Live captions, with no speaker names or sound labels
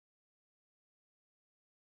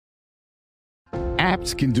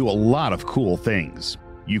Apps can do a lot of cool things.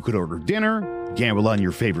 You could order dinner, gamble on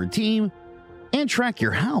your favorite team, and track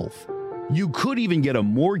your health. You could even get a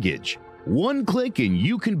mortgage. One click and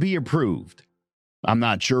you can be approved. I'm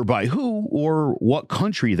not sure by who or what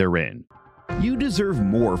country they're in. You deserve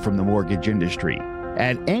more from the mortgage industry.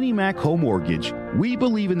 At AnnieMac Home Mortgage, we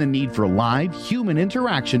believe in the need for live human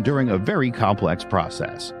interaction during a very complex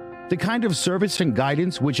process. The kind of service and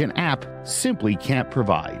guidance which an app simply can't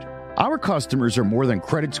provide. Our customers are more than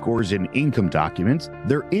credit scores and income documents.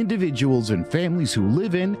 They're individuals and families who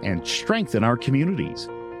live in and strengthen our communities.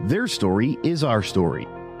 Their story is our story,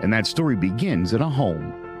 and that story begins in a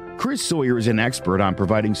home. Chris Sawyer is an expert on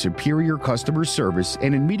providing superior customer service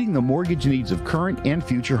and in meeting the mortgage needs of current and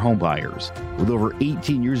future homebuyers. With over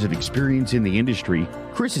 18 years of experience in the industry,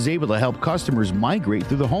 Chris is able to help customers migrate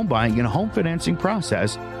through the home buying and home financing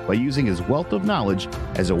process by using his wealth of knowledge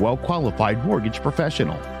as a well-qualified mortgage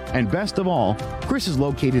professional. And best of all, Chris is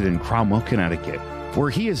located in Cromwell, Connecticut, where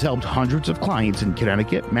he has helped hundreds of clients in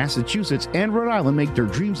Connecticut, Massachusetts, and Rhode Island make their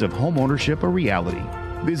dreams of home ownership a reality.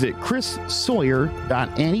 Visit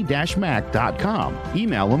chrissawyer.annie-mac.com.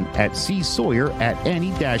 Email him at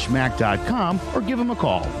csawyer@annie-mac.com or give him a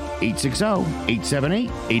call,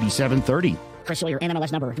 860-878-8730. Chris Sawyer,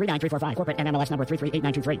 NMLS number 39345, corporate NMLS number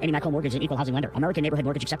 338923. AnnieMac Home Mortgage is an equal housing lender. American Neighborhood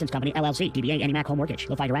Mortgage Acceptance Company, LLC, DBA AnnieMac Home Mortgage.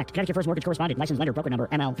 Lo-Fi Direct. Connecticut First Mortgage Correspondent, Licensed Lender, Broker Number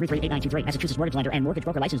ML 338923. Massachusetts Mortgage Lender and Mortgage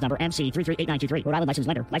Broker License Number MC 338923. Rhode Island Licensed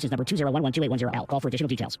Lender, License Number 201128110L. Call for additional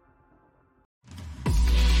details.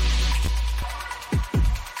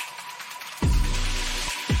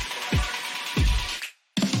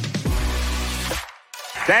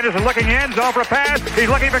 Sanderson looking in, zone for a pass. He's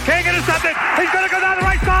looking for King, intercepted. He's going to go down the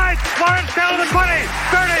right side. Lawrence down to the 20,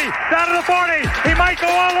 30, down to the 40. He might go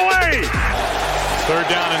all the way. 3rd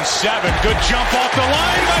down and 7. Good jump off the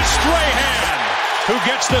line by Strahan, who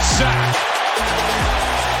gets the sack.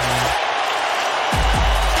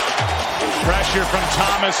 Pressure from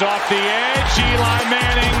Thomas off the edge. Eli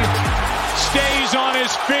Manning stays on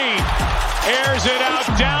his feet, airs it out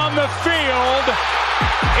down the field.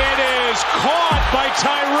 It is caught by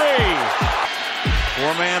Tyree.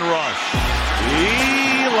 4-man rush.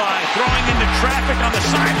 Eli throwing into traffic on the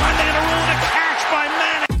sideline. They're going to rule the catch by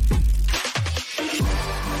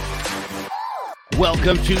Manning.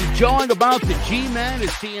 Welcome to Jawing About the G-Men, a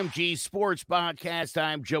CMG Sports Podcast.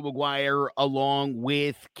 I'm Joe McGuire along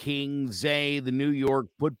with King Zay. The New York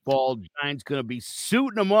Football Giants going to be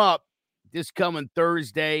suiting them up this coming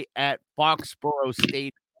Thursday at Foxborough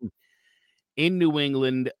Stadium in New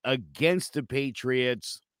England against the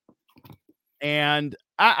Patriots. And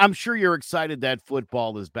I'm sure you're excited that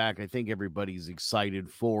football is back. I think everybody's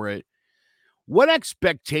excited for it. What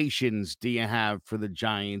expectations do you have for the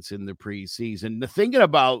Giants in the preseason? Thinking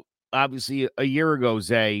about, obviously, a year ago,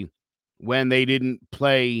 Zay, when they didn't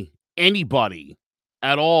play anybody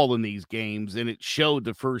at all in these games, and it showed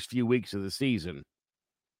the first few weeks of the season.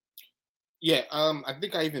 Yeah, I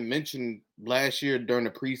think I even mentioned last year during the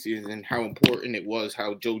preseason how important it was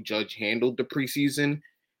how Joe Judge handled the preseason,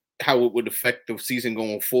 how it would affect the season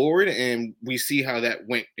going forward, and we see how that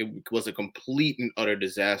went. It was a complete and utter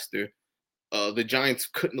disaster. The Giants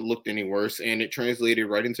couldn't have looked any worse, and it translated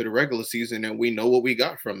right into the regular season, and we know what we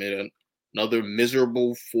got from it, another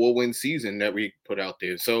miserable 4-win season that we put out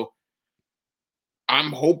there. So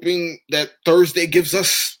I'm hoping that Thursday gives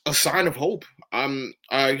us a sign of hope.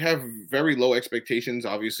 I have very low expectations.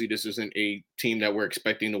 Obviously, this isn't a team that we're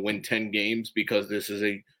expecting to win 10 games because this is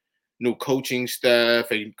a new coaching staff,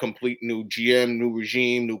 a complete new GM, new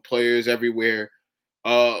regime, new players everywhere.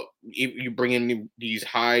 You bring in these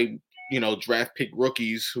high, draft pick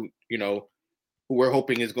rookies who we're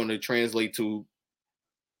hoping is going to translate to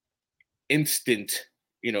instant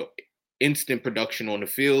production on the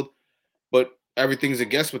field. But everything's a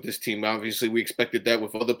guess with this team. Obviously, we expected that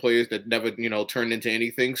with other players that never, turned into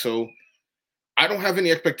anything. So I don't have any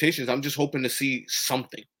expectations. I'm just hoping to see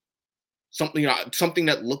something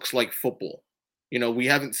that looks like football. We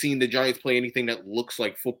haven't seen the Giants play anything that looks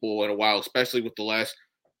like football in a while, especially with the last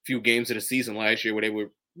few games of the season last year where they were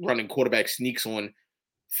running quarterback sneaks on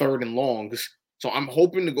 3rd and longs. So I'm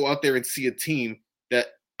hoping to go out there and see a team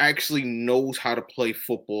that actually knows how to play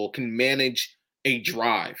football, can manage a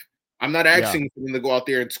drive. I'm not asking for them to go out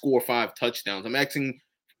there and score 5 touchdowns. I'm asking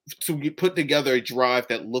to put together a drive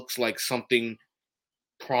that looks like something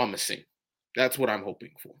promising. That's what I'm hoping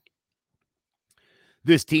for.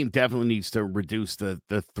 This team definitely needs to reduce the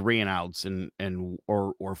 3-and-outs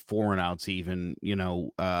or 4-and-outs even.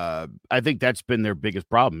 I think that's been their biggest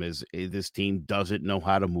problem is this team doesn't know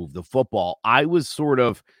how to move the football. I was sort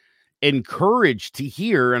of encouraged to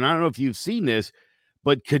hear, and I don't know if you've seen this,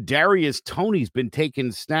 but Kadarius Toney's been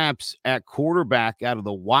taking snaps at quarterback out of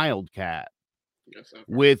the Wildcat. Yes,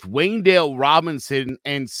 with Wayndale Robinson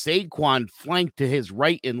and Saquon flanked to his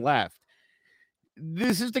right and left.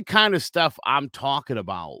 This is the kind of stuff I'm talking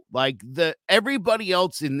about. Like everybody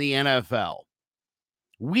else in the NFL,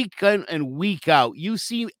 week in and week out, you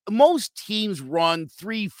see most teams run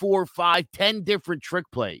 3, 4, 5, 10 different trick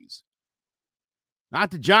plays.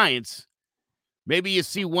 Not the Giants. Maybe you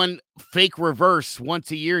see one fake reverse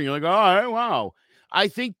once a year and you're like, oh, wow. I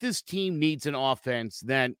think this team needs an offense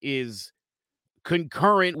that is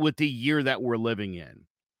concurrent with the year that we're living in.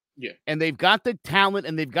 Yeah. And they've got the talent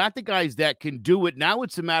and they've got the guys that can do it. Now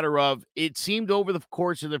it's a matter of, it seemed over the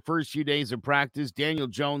course of the first few days of practice, Daniel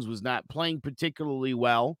Jones was not playing particularly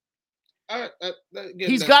well.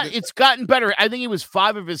 It's gotten better. I think he was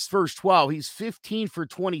 5 of his first 12. He's 15 for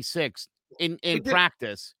 26 in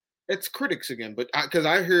practice. It's critics again, but because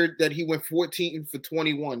I heard that he went 14 for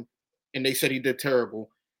 21 and they said he did terrible.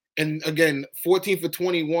 And again, 14 for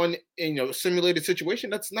 21 in a simulated situation,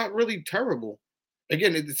 that's not really terrible.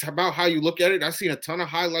 Again, it's about how you look at it. I've seen a ton of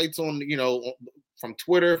highlights on, from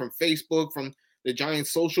Twitter, from Facebook, from the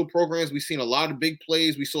Giants social programs. We've seen a lot of big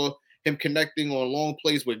plays. We saw him connecting on long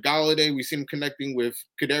plays with Golladay. We've seen him connecting with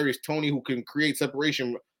Kadarius Toney, who can create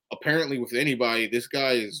separation apparently with anybody. This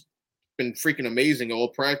guy has been freaking amazing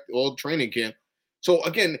all training camp. So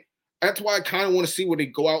again, that's why I kind of want to see what they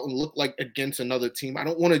go out and look like against another team. I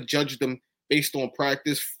don't want to judge them based on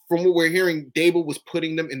practice. From what we're hearing, Dable was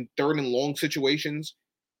putting them in 3rd and long situations,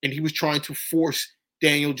 and he was trying to force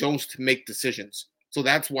Daniel Jones to make decisions. So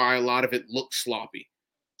that's why a lot of it looks sloppy.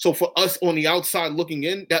 So for us on the outside looking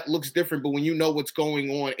in, that looks different. But when you know what's going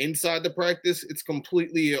on inside the practice, it's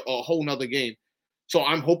completely a whole nother game. So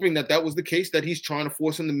I'm hoping that was the case, that he's trying to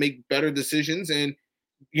force him to make better decisions and,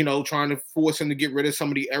 trying to force him to get rid of some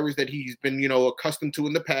of the errors that he's been, accustomed to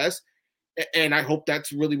in the past. And I hope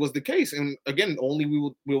that's really was the case. And again,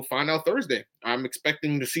 only we'll find out Thursday. I'm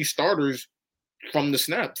expecting to see starters from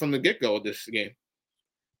the get-go of this game.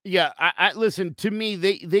 Yeah, I listen, to me,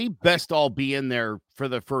 they best all be in there for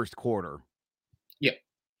the first quarter. Yeah.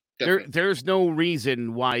 There's no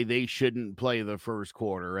reason why they shouldn't play the first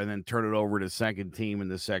quarter and then turn it over to second team in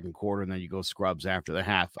the second quarter, and then you go scrubs after the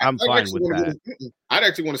half. I'm fine with that. I'd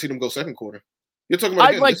actually want to see them go second quarter. You're talking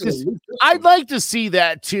about I'd like to see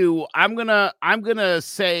that too. I'm gonna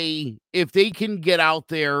say if they can get out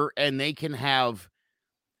there and they can have,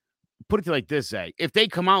 put it like this, if they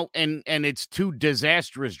come out and it's 2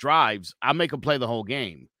 disastrous drives, I'll make them play the whole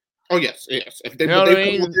game. Oh, yes. If they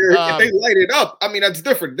light it up, I mean, that's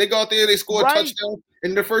different. They go out there, they score a touchdown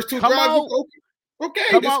in the first 2 drives. Okay.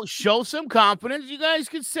 Come out, show some confidence. You guys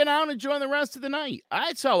can sit down and enjoy the rest of the night.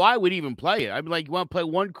 That's how I would even play it. I'd be like, you want to play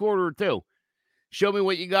 1 quarter or 2? Show me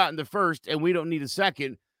what you got in the first, and we don't need a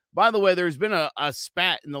second. By the way, there's been a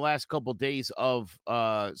spat in the last couple of days of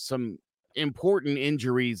some important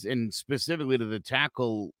injuries, and specifically to the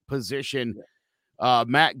tackle position.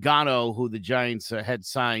 Matt Gano, who the Giants had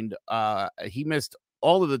signed, he missed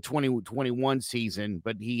all of the 2021 season,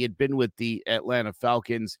 but he had been with the Atlanta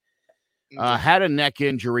Falcons, had a neck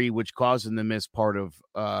injury, which caused him to miss part of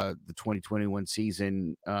the 2021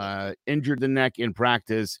 season, injured the neck in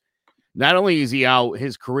practice. Not only is he out,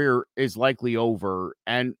 his career is likely over.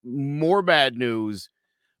 And more bad news,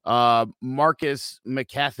 Marcus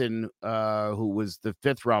McKethan, who was the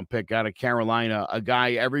 5th round pick out of Carolina, a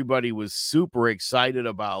guy everybody was super excited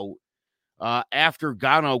about. After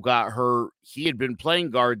Gano got hurt, he had been playing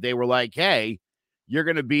guard. They were like, hey, you're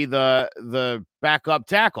going to be the backup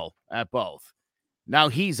tackle at both. Now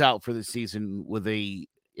he's out for the season with a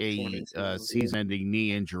season-ending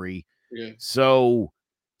knee injury. Yeah. So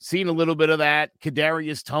seen a little bit of that. Adoree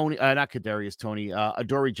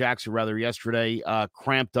Jackson, yesterday,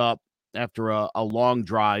 cramped up after a long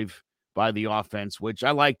drive by the offense, which I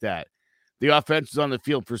like that. The offense was on the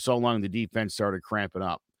field for so long, the defense started cramping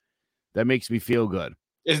up. That makes me feel good.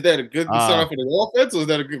 Is that a good sign for the offense, or is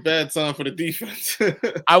that a bad sign for the defense?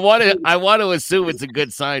 I want to assume it's a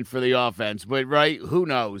good sign for the offense, but who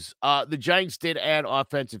knows? The Giants did add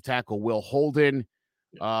offensive tackle Will Holden,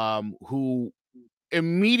 who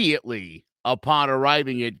immediately upon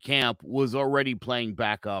arriving at camp was already playing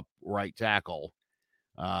backup right tackle.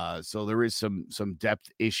 So there is some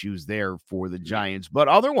depth issues there for the Giants, but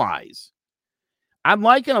otherwise, I'm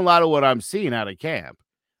liking a lot of what I'm seeing out of camp.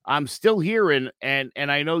 I'm still hearing, and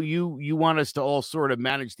I know you want us to all sort of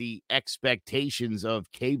manage the expectations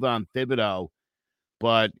of Kayvon Thibodeau,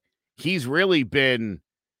 but he's really been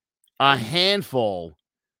a handful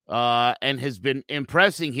and has been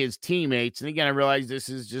impressing his teammates. And again, I realize this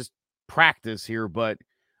is just practice here, but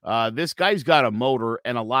This guy's got a motor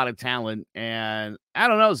and a lot of talent. And I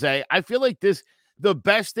don't know, Zay. I feel like the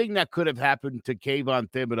best thing that could have happened to Kayvon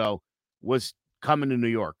Thibodeau was coming to New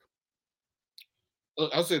York.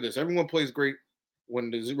 I'll say this. Everyone plays great when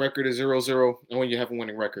the record is 0-0 and when you have a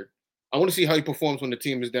winning record. I want to see how he performs when the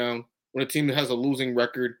team is down, when the team has a losing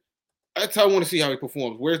record. That's how I want to see how he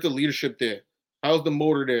performs. Where's the leadership there? How's the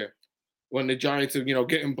motor there? When the Giants are,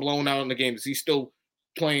 getting blown out in the game, is he still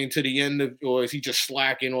playing to the end of, or is he just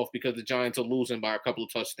slacking off because the Giants are losing by a couple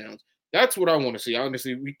of touchdowns? That's what I want to see.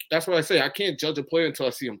 Honestly, that's what I say. I can't judge a player until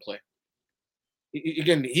I see him play.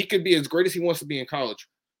 Again, he could be as great as he wants to be in college.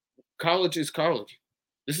 College is college.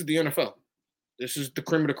 This is the NFL. This is the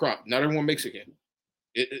cream of the crop. Not everyone makes it here.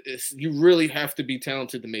 You really have to be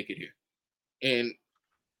talented to make it here. And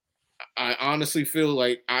I honestly feel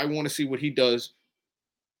like I want to see what he does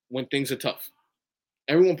when things are tough.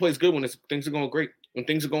 Everyone plays good when things are going great. When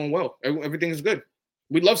things are going well, everything is good.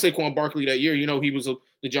 We love Saquon Barkley that year.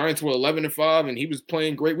 The Giants were 11-5, and he was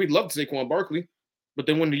playing great. We loved Saquon Barkley. But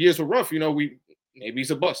then when the years were rough, maybe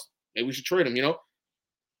he's a bust. Maybe we should trade him,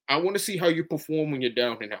 I want to see how you perform when you're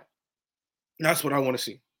down and out. That's what I want to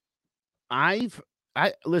see.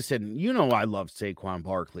 Listen, I love Saquon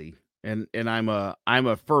Barkley, and I'm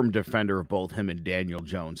a firm defender of both him and Daniel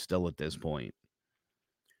Jones still at this point.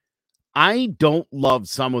 I don't love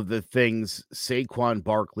some of the things Saquon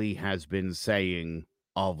Barkley has been saying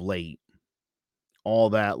of late. All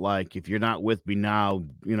that, like, if you're not with me now,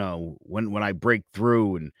 when I break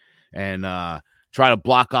through and try to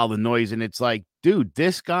block all the noise, and it's like, dude,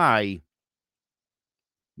 this guy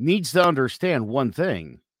needs to understand one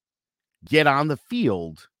thing: get on the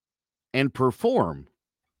field and perform,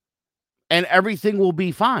 and everything will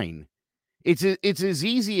be fine. It's as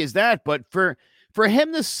easy as that. But for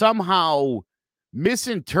him to somehow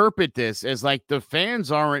misinterpret this as like the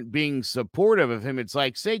fans aren't being supportive of him, it's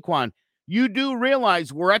like, Saquon, you do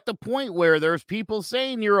realize we're at the point where there's people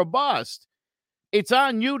saying you're a bust. It's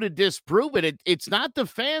on you to disprove it. It's not the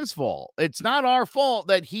fans' fault. It's not our fault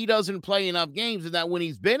that he doesn't play enough games, and that when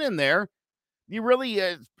he's been in there, you really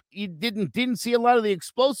you didn't see a lot of the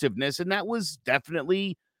explosiveness, and that was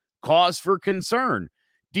definitely cause for concern.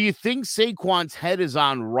 Do you think Saquon's head is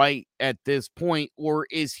on right at this point, or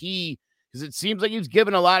is he, because it seems like he's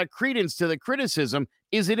given a lot of credence to the criticism,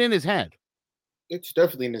 is it in his head? It's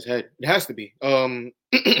definitely in his head. It has to be. You're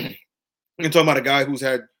talking about a guy who's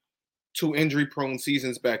had 2 injury-prone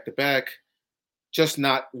seasons back-to-back, just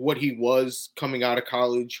not what he was coming out of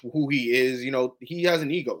college, who he is. He has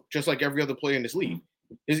an ego, just like every other player in this league.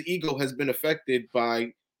 His ego has been affected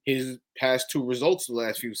by his past 2 results the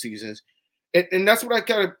last few seasons. And that's what I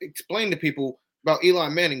kind of explain to people about Eli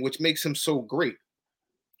Manning, which makes him so great.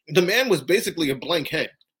 The man was basically a blank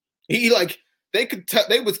head. They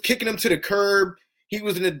was kicking him to the curb. He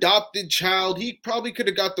was an adopted child. He probably could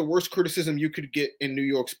have got the worst criticism you could get in New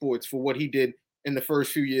York sports for what he did in the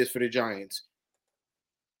first few years for the Giants.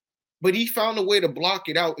 But he found a way to block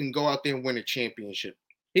it out and go out there and win a championship.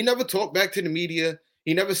 He never talked back to the media.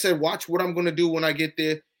 He never said, watch what I'm going to do when I get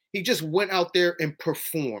there. He just went out there and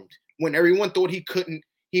performed. When everyone thought he couldn't,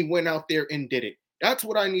 he went out there and did it. That's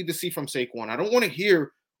what I need to see from Saquon. I don't want to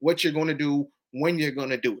hear what you're going to do when you're going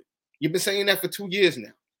to do it. You've been saying that for 2 years now.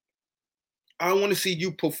 I want to see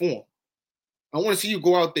you perform. I want to see you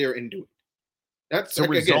go out there and do it. That's a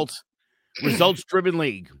results-driven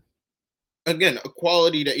league. Again, a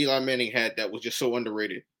quality that Eli Manning had that was just so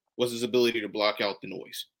underrated was his ability to block out the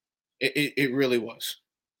noise. It really was.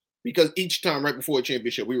 Because each time right before a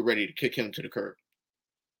championship, we were ready to kick him to the curb.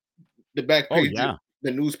 The back page,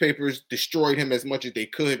 the newspapers destroyed him as much as they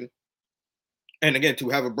could. And again, to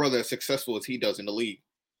have a brother as successful as he does in the league,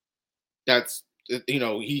 that's a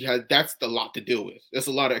lot to deal with. There's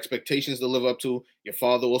a lot of expectations to live up to. Your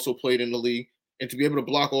father also played in the league. And to be able to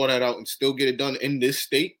block all that out and still get it done in this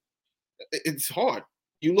state, it's hard.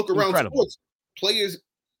 You look around sports, players,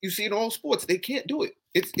 you see it in all sports, they can't do it.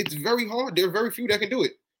 It's very hard. There are very few that can do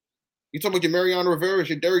it. You talk about your Mariano Rivera,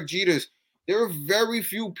 your Derek Jeters. There are very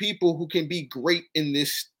few people who can be great in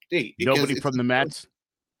this state. Nobody from the Mets?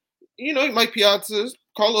 Mike Piazza,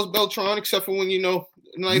 Carlos Beltran, except for when,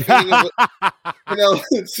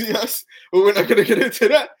 CS, but we're not going to get into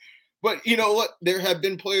that. But you know what? There have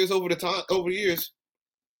been players over the years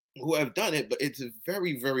who have done it, but it's a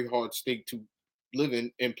very, very hard state to live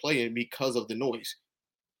in and play in because of the noise.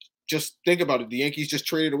 Just think about it. The Yankees just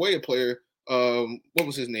traded away a player. What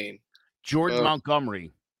was his name? Jordan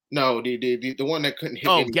Montgomery. No, the one that couldn't hit.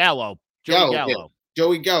 Oh, Gallo.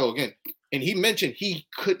 Joey Gallo again. And he mentioned he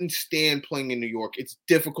couldn't stand playing in New York. It's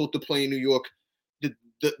difficult to play in New York.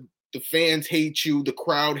 The fans hate you. The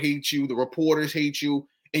crowd hates you. The reporters hate you.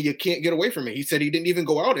 and you can't get away from it. He said he didn't even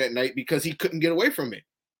go out at night because he couldn't get away from it.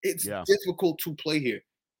 It's difficult to play here.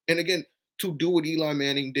 And again, to do what Eli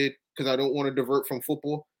Manning did, because I don't want to divert from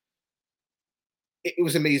football, it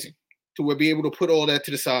was amazing to be able to put all that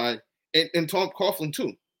to the side. And Tom Coughlin,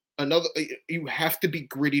 too. You have to be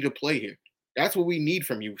gritty to play here. That's what we need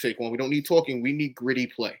from you, Saquon. We don't need talking. We need gritty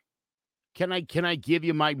play. Can I give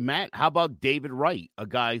you my Matt? How about David Wright, a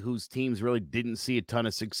guy whose teams really didn't see a ton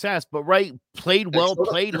of success, but Wright played well,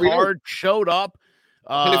 played hard, showed up,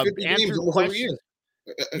 answered questions.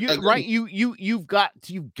 You've got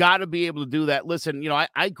to be able to do that. Listen,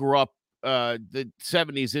 I grew up the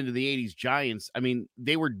 70s into the 80s Giants. I mean,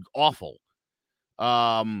 they were awful.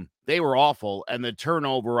 They were awful, and the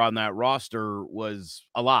turnover on that roster was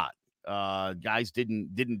a lot. Guys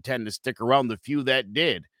didn't tend to stick around. The few that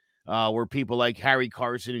did were people like Harry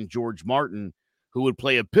Carson and George Martin, who would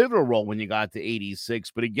play a pivotal role when you got to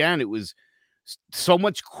 86. But again, it was so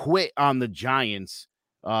much quit on the Giants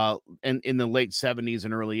in the late 70s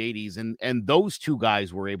and early 80s. And those two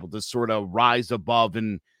guys were able to sort of rise above.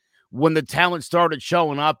 And when the talent started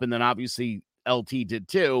showing up, and then obviously LT did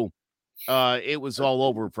too, it was all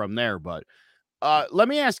over from there. But let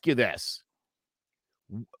me ask you this.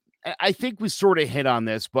 I think we sort of hit on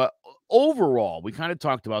this, but overall, we kind of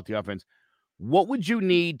talked about the offense. What would you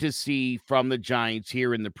need to see from the Giants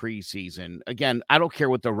here in the preseason? Again, I don't care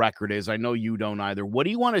what the record is. I know you don't either. What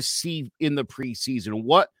do you want to see in the preseason?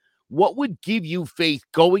 What would give you faith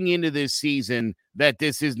going into this season that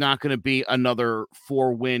this is not going to be another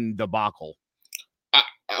 4-win debacle? I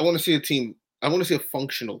want to see a team. I want to see a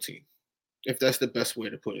functional team, if that's the best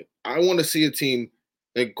way to put it. I want to see a team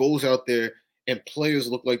that goes out there and players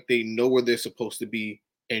look like they know where they're supposed to be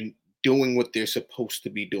and doing what they're supposed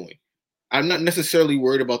to be doing. I'm not necessarily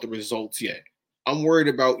worried about the results yet. I'm worried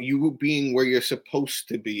about you being where you're supposed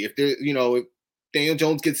to be. If if Daniel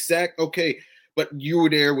Jones gets sacked, okay, but you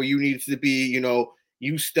were there where you needed to be.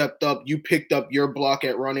 You stepped up, you picked up your block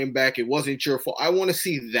at running back. It wasn't your fault. I want to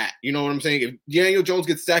see that. You know what I'm saying? If Daniel Jones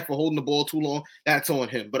gets sacked for holding the ball too long, that's on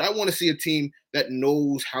him. But I want to see a team that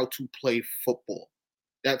knows how to play football.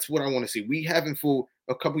 That's what I want to see. We haven't for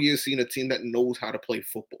a couple years seen a team that knows how to play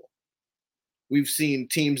football. We've seen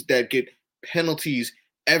teams that get penalties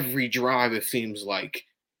every drive, it seems like,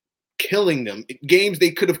 killing them. Games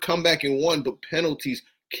they could have come back and won, but penalties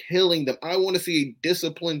killing them. I want to see a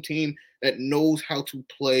disciplined team that knows how to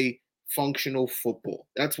play functional football.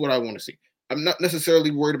 That's what I want to see. I'm not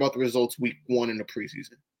necessarily worried about the results week 1 in the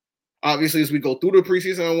preseason. Obviously, as we go through the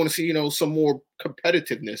preseason, I want to see, some more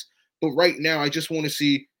competitiveness. But right now, I just want to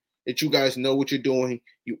see that you guys know what you're doing.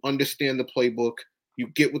 You understand the playbook. You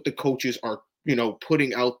get what the coaches are,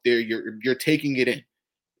 putting out there. You're taking it in.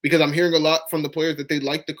 Because I'm hearing a lot from the players that they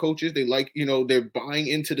like the coaches. They like, they're buying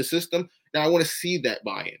into the system. Now I want to see that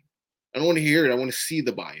buy-in. I don't want to hear it. I want to see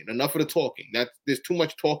the buy-in. Enough of the talking. There's too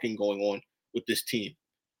much talking going on with this team.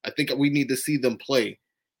 I think we need to see them play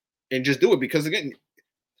and just do it. Because again,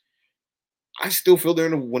 I still feel they're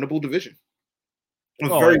in a winnable division.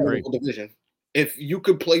 Very winnable division. If you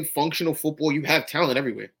could play functional football, you have talent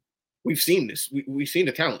everywhere. We've seen this. We've seen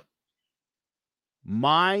the talent.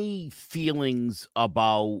 My feelings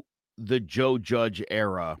about the Joe Judge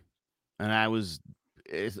era, and I was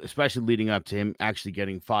especially leading up to him actually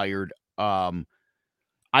getting fired.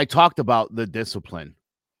 I talked about the discipline,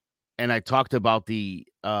 and I talked about the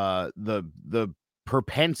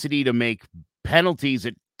propensity to make penalties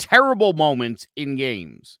at terrible moments in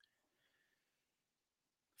games.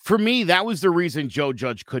 For me, that was the reason Joe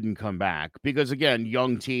Judge couldn't come back because, again,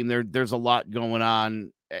 young team, there's a lot going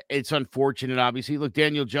on. It's unfortunate, obviously. Look,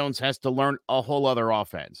 Daniel Jones has to learn a whole other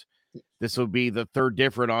offense. This will be the third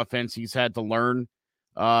different offense he's had to learn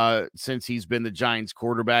since he's been the Giants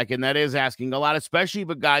quarterback, and that is asking a lot, especially of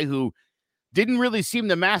a guy who didn't really seem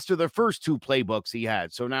to master the first 2 playbooks he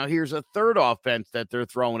had. So now here's a third offense that they're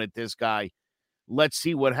throwing at this guy. Let's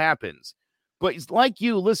see what happens. But it's like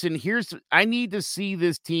you, listen, I need to see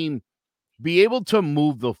this team be able to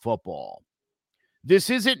move the football.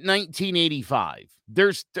 This isn't 1985.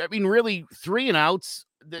 Really 3 and outs,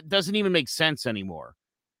 that doesn't even make sense anymore.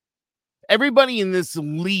 Everybody in this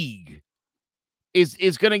league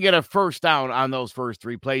is going to get a first down on those first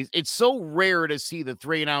 3 plays. It's so rare to see the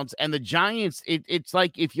 3 and outs, and the Giants, it's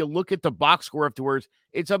like if you look at the box score afterwards,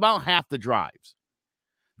 it's about half the drives.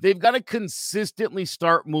 They've got to consistently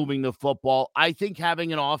start moving the football. I think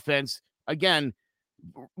having an offense, again,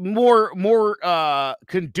 more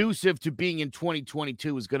conducive to being in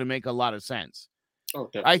 2022 is going to make a lot of sense. Oh,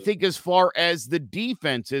 I think as far as the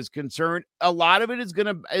defense is concerned, a lot of it is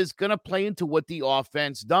going to play into what the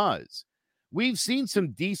offense does. we've seen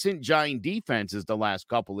some decent Giant defenses the last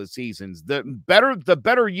couple of seasons. The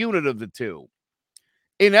better unit of the two.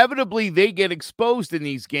 Inevitably, they get exposed in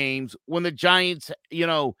these games when the Giants,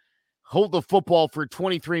 hold the football for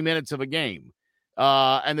 23 minutes of a game,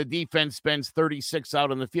 and the defense spends 36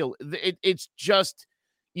 out on the field. It's just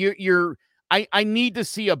I need to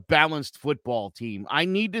see a balanced football team. I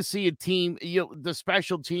need to see a team. The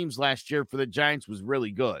special teams last year for the Giants was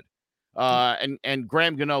really good, and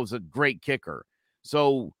Graham Gano is a great kicker.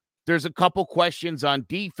 So there's a couple questions on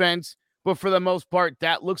defense. But for the most part,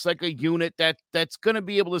 that looks like a unit that's going to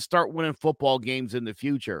be able to start winning football games in the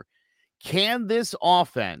future. Can this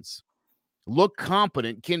offense look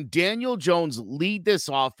competent? Can Daniel Jones lead this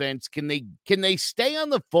offense? Can they stay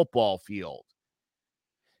on the football field?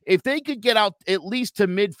 If they could get out at least to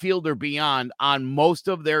midfield or beyond on most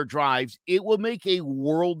of their drives, it will make a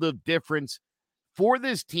world of difference for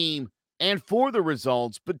this team and for the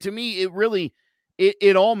results. But to me,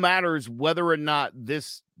 it all matters whether or not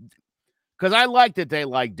this. Because I like that they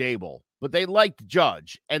like Dable, but they liked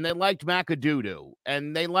Judge, and they liked McAdoo,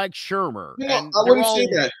 and they liked Shermer. I wouldn't say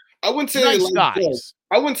that. I wouldn't say nice they like guys. Judge.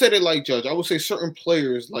 I wouldn't say they like Judge. I would say certain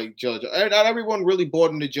players like Judge. Not everyone really bought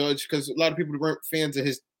into Judge because a lot of people weren't fans of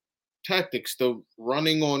his tactics. The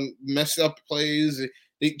running on mess up plays,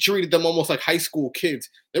 they treated them almost like high school kids.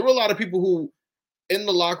 There were a lot of people who in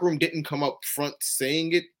the locker room didn't come up front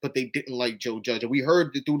saying it, but they didn't like Joe Judge. And we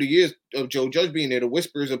heard through the years of Joe Judge being there, the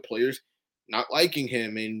whispers of players not liking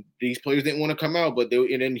him, and these players didn't want to come out,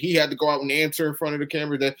 and then he had to go out and answer in front of the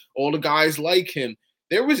camera that all the guys like him.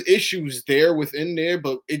 There was issues there within there,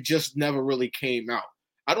 but it just never really came out.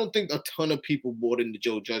 I don't think a ton of people bought into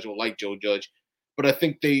Joe Judge or like Joe Judge, but I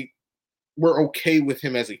think they were okay with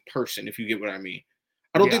him as a person, if you get what I mean.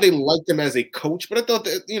 I don't think they liked him as a coach, but I thought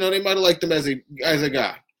that, they might have liked him as a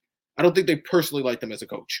guy. I don't think they personally liked him as a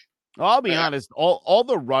coach. I'll be honest, all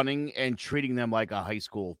the running and treating them like a high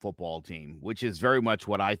school football team, which is very much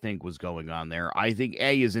what I think was going on there. I think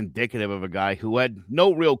A is indicative of a guy who had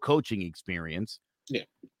no real coaching experience. Yeah.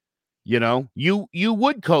 You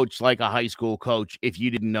would coach like a high school coach if you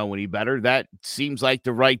didn't know any better. That seems like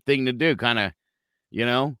the right thing to do, kind of,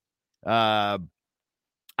 I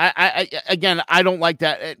don't like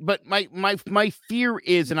that. But my fear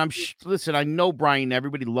is, and listen, I know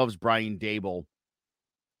everybody loves Brian Dable.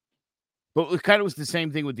 But it kind of was the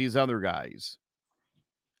same thing with these other guys.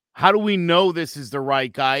 How do we know this is the right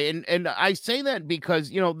guy? And I say that because,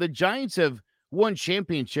 the Giants have won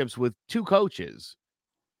championships with two coaches,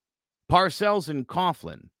 Parcells and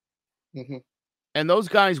Coughlin. Mm-hmm. And those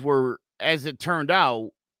guys were, as it turned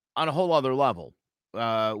out, on a whole other level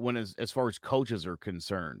when as far as coaches are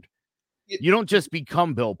concerned. You don't just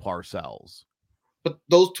become Bill Parcells. But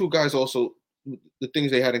those two guys also, the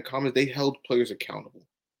things they had in common, they held players accountable.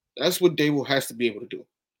 That's what Dable has to be able to do.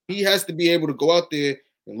 He has to be able to go out there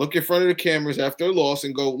and look in front of the cameras after a loss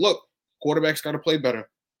and go, look, quarterback's got to play better.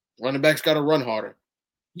 Running back's got to run harder.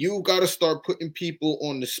 You got to start putting people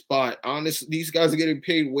on the spot. Honestly, these guys are getting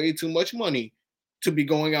paid way too much money to be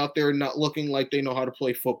going out there and not looking like they know how to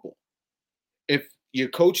play football. If you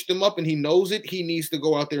coach them up and he knows it, he needs to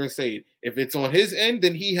go out there and say it. If it's on his end,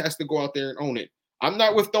 then he has to go out there and own it. I'm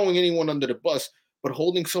not with throwing anyone under the bus, but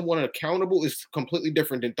holding someone accountable is completely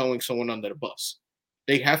different than throwing someone under the bus.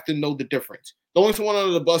 They have to know the difference. Throwing someone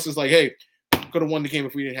under the bus is like, hey, could have won the game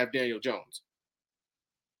if we didn't have Daniel Jones.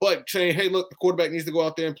 But saying, hey, look, the quarterback needs to go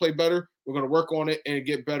out there and play better. We're going to work on it and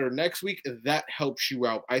get better next week. That helps you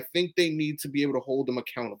out. I think they need to be able to hold them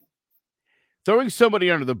accountable. Throwing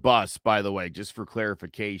somebody under the bus, by the way, just for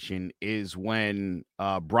clarification, is when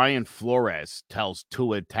Brian Flores tells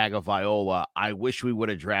Tua Tagovailoa, I wish we would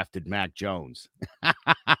have drafted Mac Jones.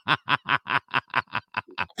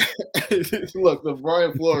 Look, the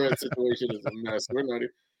Brian Flores situation is a mess. We're not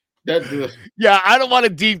Yeah, I don't want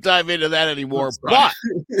to deep dive into that anymore.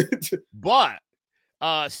 But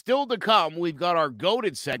still to come, we've got our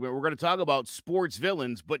GOATed segment. We're going to talk about sports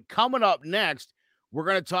villains. But coming up next, we're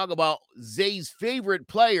going to talk about Zay's favorite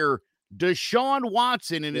player, Deshaun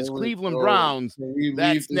Watson and his Cleveland Browns.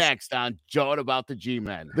 That's next on Joe About the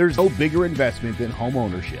G-Men. There's no bigger investment than home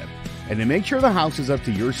ownership. And to make sure the house is up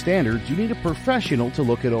to your standards, you need a professional to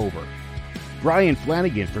look it over. Brian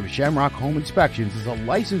Flanagan from Shamrock Home Inspections is a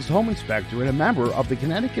licensed home inspector and a member of the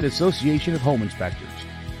Connecticut Association of Home Inspectors.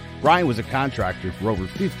 Brian was a contractor for over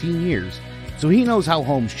 15 years, so he knows how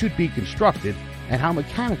homes should be constructed and how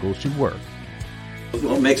mechanicals should work.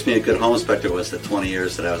 What makes me a good home inspector was the 20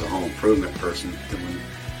 years that I was a home improvement person, doing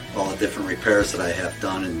all the different repairs that I have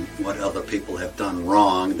done and what other people have done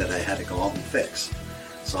wrong that I had to go out and fix.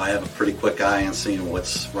 So I have a pretty quick eye on seeing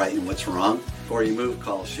what's right and what's wrong. Before you move,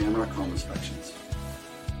 call Shamrock Home Inspections.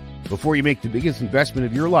 Before you make the biggest investment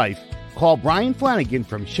of your life, call Brian Flanagan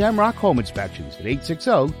from Shamrock Home Inspections at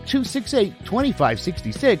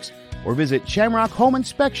 860-268-2566 or visit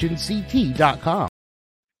shamrockhomeinspectionct.com.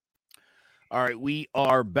 All right, we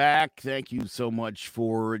are back. Thank you so much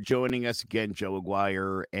for joining us again, Joe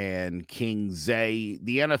Aguirre and King Zay.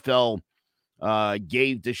 The NFL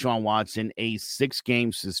gave Deshaun Watson a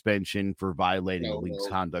 6-game suspension for violating the league's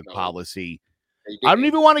conduct policy. I don't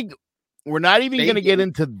even want to. We're not even going to get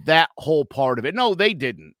into that whole part of it. No, they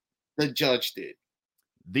didn't. The judge did.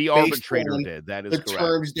 The arbitrator did. That is the correct.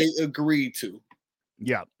 Terms they agreed to.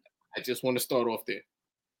 Yeah. I just want to start off there.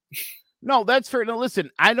 No, that's fair. No, listen,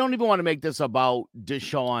 I don't even want to make this about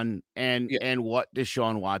Deshaun and what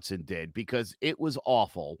Deshaun Watson did, because it was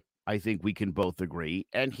awful. I think we can both agree.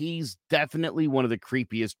 And he's definitely one of the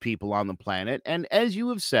creepiest people on the planet. And as you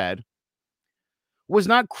have said, was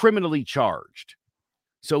not criminally charged.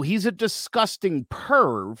 So he's a disgusting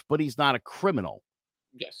perv, but he's not a criminal.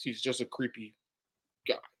 Yes, he's just a creepy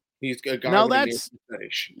guy. He's a guy now with that's a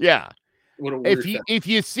fetish. Yeah. What a weird if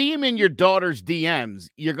you see him in your daughter's DMs,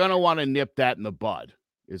 you're gonna want to nip that in the bud,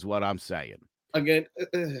 is what I'm saying. Again,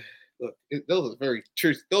 look, those are very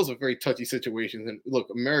touchy situations, and look,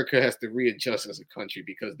 America has to readjust as a country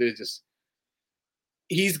because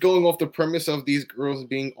he's going off the premise of these girls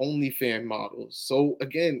being OnlyFans models. So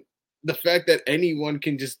again, the fact that anyone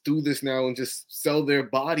can just do this now and just sell their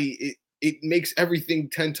body, it makes everything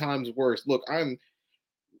 10 times worse. Look, I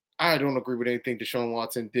don't agree with anything Deshaun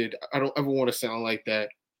Watson did. I don't ever want to sound like that.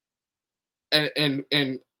 And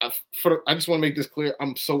I just want to make this clear.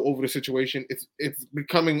 I'm so over the situation. It's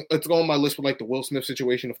on my list with like the Will Smith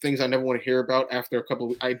situation of things I never want to hear about after a couple of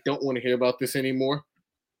weeks. I don't want to hear about this anymore.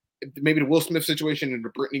 Maybe the Will Smith situation and the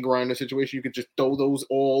Brittany Griner situation, you could just throw those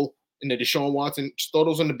all in the Deshaun Watson, just throw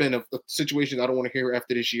those in the bin of the situations I don't want to hear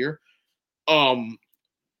after this year.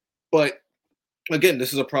 But again,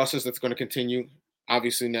 this is a process that's going to continue.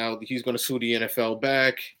 Obviously, now he's going to sue the NFL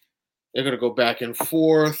back. They're going to go back and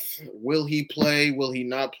forth. Will he play? Will he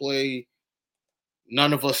not play?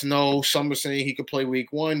 None of us know. Some are saying he could play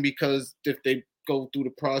week 1 because if they go through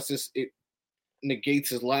the process, it negates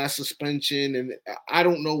his last suspension. And I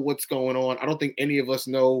don't know what's going on. I don't think any of us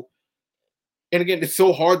know. And again, it's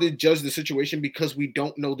so hard to judge the situation because we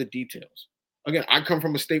don't know the details. Again, I come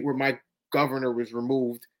from a state where my governor was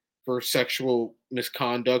removed for sexual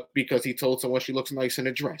misconduct because he told someone she looks nice in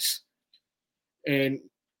a dress. And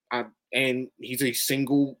he's a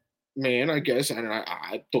single man, I guess. And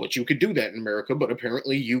I thought you could do that in America, but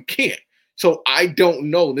apparently you can't. So I don't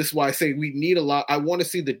know. This is why I say we need a lot. I want to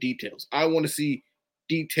see the details. I want to see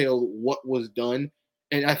detailed what was done.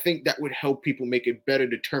 And I think that would help people make a better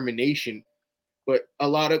determination. But a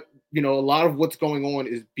lot of what's going on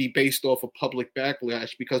is based off of public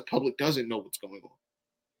backlash because public doesn't know what's going on.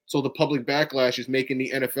 So the public backlash is making the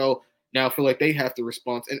NFL now feel like they have to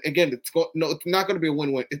respond. And again, it's not going to be a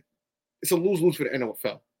win-win. It's a lose-lose for the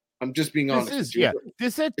NFL. I'm just being honest.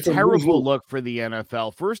 This is a terrible look for the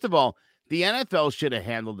NFL. First of all, the NFL should have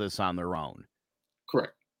handled this on their own.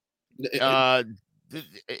 Correct. And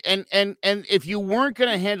if you weren't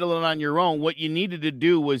going to handle it on your own, what you needed to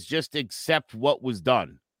do was just accept what was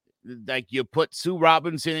done. Like you put Sue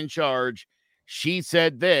Robinson in charge. She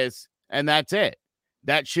said this, and that's it.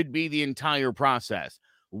 That should be the entire process.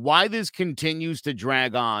 Why this continues to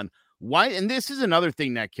drag on, and this is another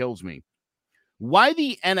thing that kills me, why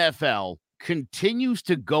the NFL continues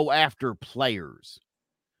to go after players,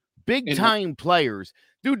 big-time players.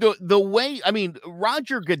 Dude, the way,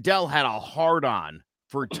 Roger Goodell had a hard-on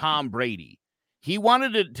for Tom Brady. He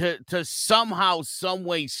wanted to somehow, some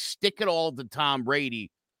way stick it all to Tom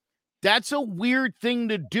Brady. That's a weird thing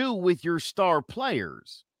to do with your star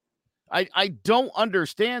players. I don't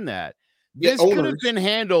understand that. This could have been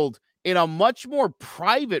handled in a much more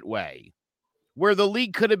private way where the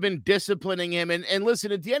league could have been disciplining him. And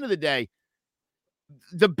listen, at the end of the day,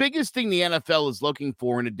 the biggest thing the NFL is looking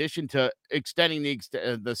for, in addition to extending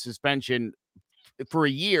the suspension for a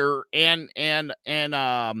year and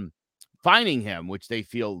fining him, which they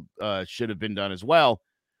feel should have been done as well,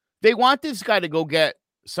 they want this guy to go get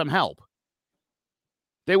some help.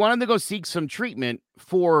 They want him to go seek some treatment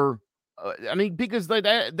for, because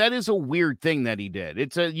that is a weird thing that he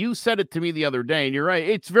did. You said it to me the other day, and you're right.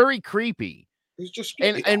 It's very creepy. He's just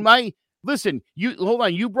listen, hold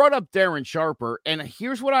on. You brought up Darren Sharper, and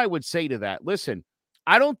here's what I would say to that. Listen,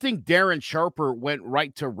 I don't think Darren Sharper went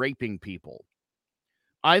right to raping people.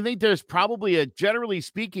 I think there's probably generally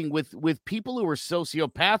speaking, with people who are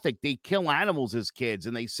sociopathic, they kill animals as kids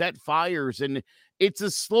and they set fires, and It's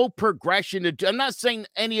a slow progression. I'm not saying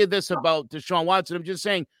any of this about Deshaun Watson. I'm just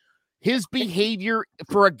saying his behavior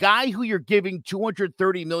for a guy who you're giving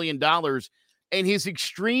 $230 million and his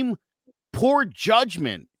extreme poor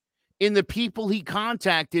judgment in the people he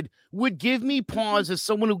contacted would give me pause as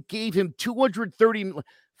someone who gave him $230,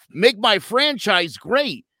 make my franchise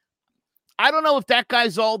great. I don't know if that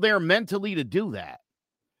guy's all there mentally to do that.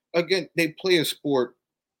 Again, they play a sport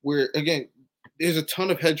where, again, there's a ton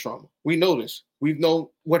of head trauma. We know this. We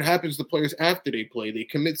know what happens to players after they play. They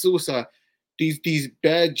commit suicide. These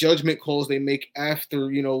bad judgment calls they make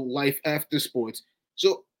after, life after sports.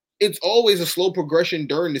 So it's always a slow progression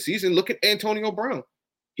during the season. Look at Antonio Brown.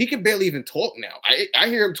 He can barely even talk now. I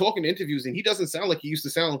hear him talking in interviews, and he doesn't sound like he used to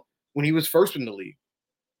sound when he was first in the league.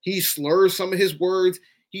 He slurs some of his words.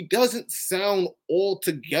 He doesn't sound all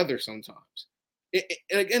together sometimes. And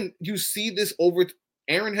again, you see this over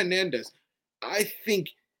Aaron Hernandez. I think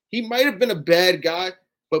he might have been a bad guy,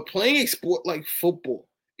 but playing a sport like football,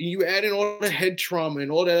 you add in all the head trauma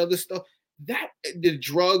and all that other stuff, that the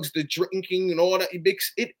drugs, the drinking, and all that,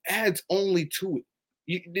 it adds only to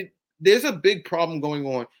it. There's a big problem going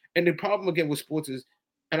on. And the problem, again, with sports is,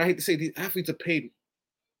 and I hate to say, these athletes are paid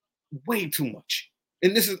way too much.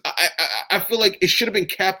 And this is, I feel like it should have been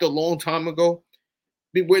capped a long time ago,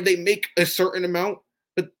 where they make a certain amount,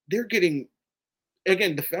 but they're getting,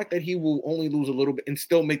 again, the fact that he will only lose a little bit and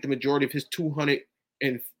still make the majority of his $230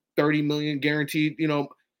 million guaranteed,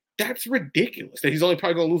 that's ridiculous. That he's only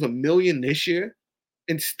probably going to lose $1 million this year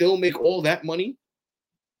and still make all that money.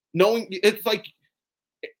 Knowing it's like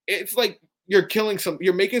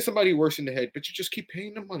you're making somebody worse in the head, but you just keep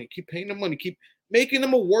paying them money, keep making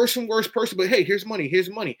them a worse and worse person. But hey, here's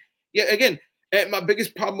money. Yeah, again, and my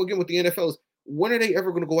biggest problem again with the NFL is, when are they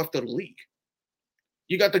ever going to go after the league?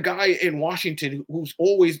 You got the guy in Washington who's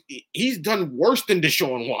he's done worse than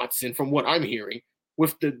Deshaun Watson, from what I'm hearing,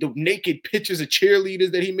 with the naked pictures of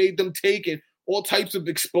cheerleaders that he made them take and all types of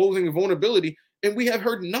exposing of vulnerability. And we have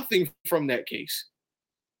heard nothing from that case.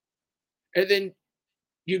 And then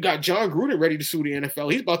you got John Gruden ready to sue the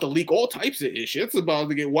NFL. He's about to leak all types of shit. It's about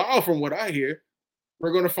to get wild from what I hear.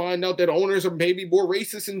 We're going to find out that owners are maybe more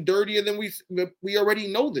racist and dirtier than we already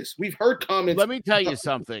know this. We've heard comments. Let me tell you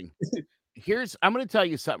something. I'm going to tell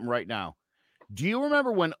you something right now. Do you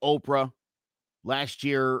remember when Oprah last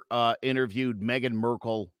year interviewed Meghan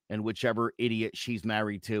Markle and whichever idiot she's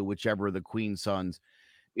married to, whichever of the Queen's sons?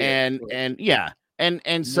 Yeah, and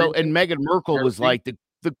Meghan Markle was like,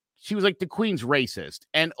 she was like, the Queen's racist.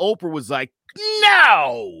 And Oprah was like,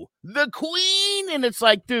 no, the Queen. And it's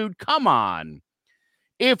like, dude, come on.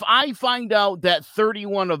 If I find out that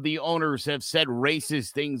 31 of the owners have said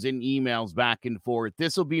racist things in emails back and forth,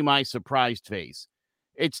 this will be my surprised face.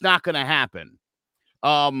 It's not going to happen.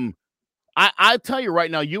 I'll tell you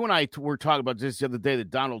right now, you and I were talking about this the other day, the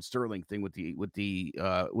Donald Sterling thing with the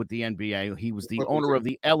NBA. He was the owner of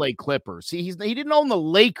the LA Clippers. See, he didn't own the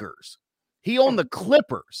Lakers. He owned the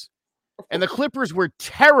Clippers, and the Clippers were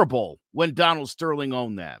terrible when Donald Sterling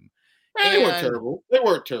owned them. They weren't terrible.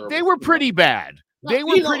 They were pretty bad. They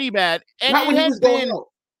were pretty bad. And when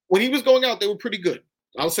he was going out, they were pretty good.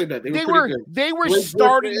 I'll say that. They were pretty good. They were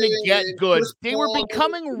starting to get good. They were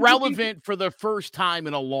becoming relevant for the first time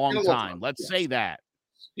in a long time. Let's say that.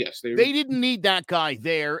 Yes. They didn't need that guy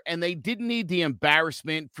there, and they didn't need the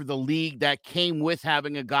embarrassment for the league that came with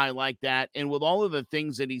having a guy like that and with all of the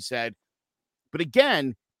things that he said. But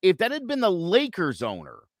again, if that had been the Lakers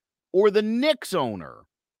owner or the Knicks owner,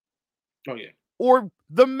 or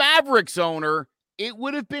the Mavericks owner, it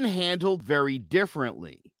would have been handled very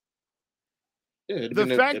differently. Yeah,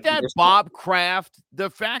 the fact that Bob Kraft, the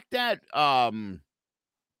fact that now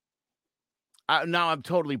I'm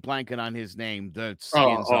totally blanking on his name, the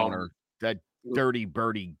Skins owner, that dirty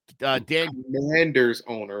birdie, Dan Commanders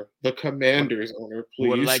owner, the Commanders owner. Please,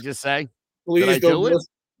 what did I just say? Please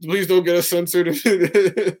don't get us censored.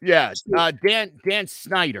 Yeah, Dan Snyder. Dan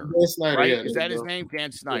Snyder, right? Yeah, is that his name?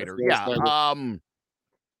 Dan Snyder. Yes, yeah.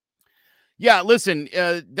 Yeah, listen,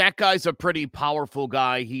 that guy's a pretty powerful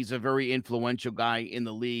guy. He's a very influential guy in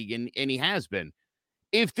the league, and he has been.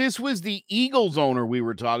 If this was the Eagles owner we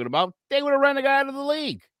were talking about, they would have run a guy out of the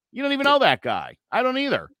league. You don't even know that guy. I don't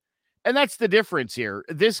either. And that's the difference here.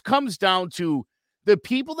 This comes down to the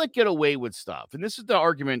people that get away with stuff. And this is the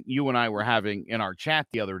argument you and I were having in our chat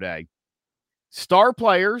the other day. Star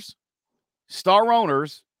players, star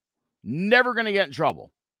owners, never going to get in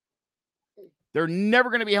trouble. They're never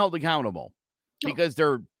going to be held accountable because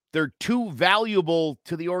they're too valuable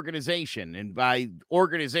to the organization. And by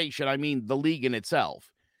organization, I mean the league in itself.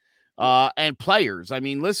 And players. I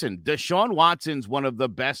mean, listen, Deshaun Watson's one of the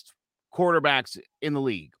best quarterbacks in the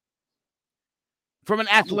league. from an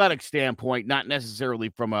athletic standpoint, not necessarily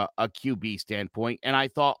from a QB standpoint. And I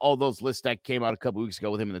thought all those lists that came out a couple weeks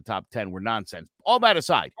ago with him in the top 10 were nonsense. All that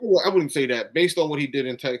aside. I wouldn't say that. Based on what he did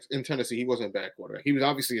in Tennessee, he wasn't a bad quarterback. He was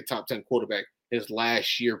obviously a top 10 quarterback his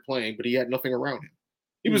last year playing, but he had nothing around him.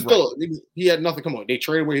 He was still he had nothing. Come on, they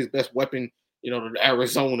traded away his best weapon, to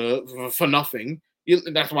Arizona for nothing.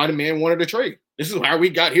 That's why the man wanted to trade. This is how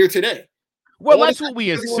we got here today. Well, that's what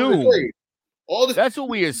we assume. That's what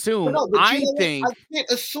we assume. No, I think I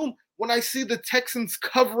can't assume when I see the Texans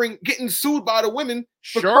getting sued by the women.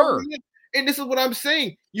 Sure. And this is what I'm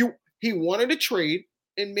saying. He wanted to trade,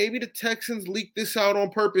 and maybe the Texans leaked this out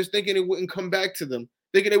on purpose, thinking it wouldn't come back to them,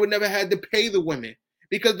 thinking they would never had to pay the women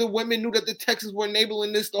because the women knew that the Texans were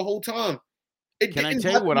enabling this the whole time. Can I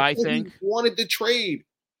tell you what I think? He wanted to trade.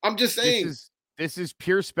 I'm just saying. This is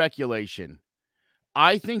pure speculation.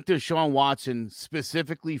 I think Deshaun Watson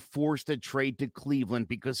specifically forced a trade to Cleveland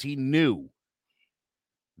because he knew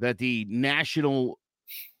that the National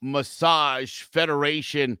Massage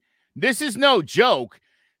Federation, this is no joke.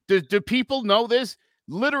 Do people know this?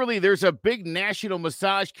 Literally, there's a big national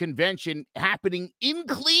massage convention happening in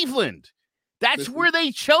Cleveland. That's where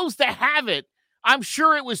they chose to have it. I'm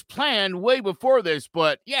sure it was planned way before this,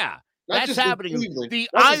 but yeah, that's happening. The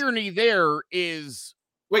irony there is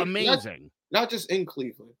amazing. Not just in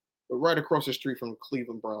Cleveland, but right across the street from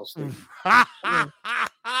Cleveland Browns Stadium. You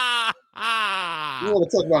want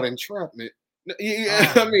to talk about entrapment?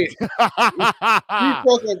 I mean,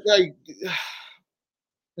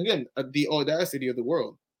 again, the audacity of the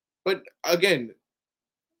world. But again,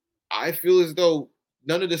 I feel as though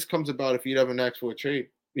none of this comes about if you haven't asked for a trade.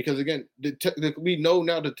 Because again, we know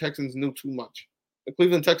now the Texans knew too much. The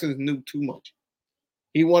Cleveland Texans knew too much.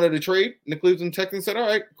 He wanted a trade, and the Cleveland Texans said, "All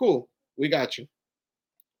right, cool, we got you."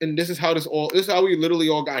 And this is how this is how we literally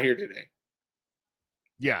all got here today.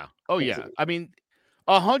 Yeah. Oh yeah. I mean,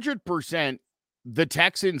 100%. The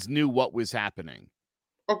Texans knew what was happening.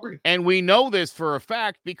 Agree. And we know this for a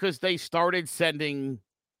fact because they started sending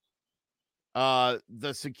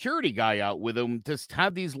the security guy out with them to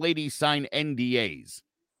have these ladies sign NDAs.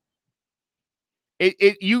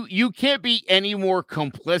 You can't be any more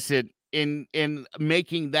complicit in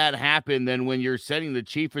making that happen than when you're sending the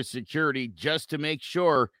chief of security just to make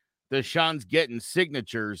sure Deshaun's getting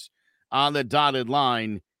signatures on the dotted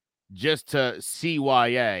line just to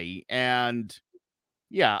CYA. And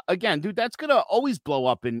yeah, again, dude, that's gonna always blow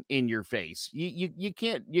up in your face. You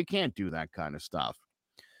can't do that kind of stuff.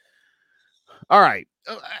 All right.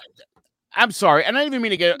 I'm sorry. And I didn't even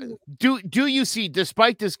mean to get do you see,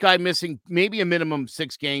 despite this guy missing maybe a minimum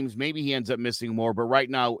 6 games, maybe he ends up missing more, but right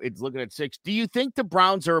now it's looking at 6. Do you think the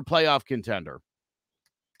Browns are a playoff contender?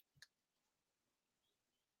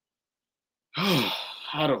 I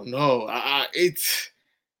don't know. It's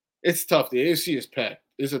tough. The AFC is packed.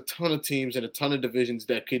 There's a ton of teams and a ton of divisions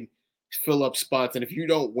that can fill up spots. And if you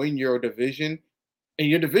don't win your division, and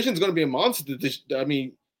your division is going to be a monster. I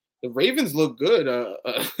mean, the Ravens look good.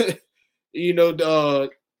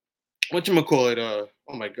 Whatchamacallit?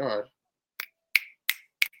 Oh my God,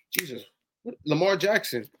 Jesus, Lamar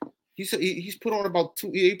Jackson. He's put on about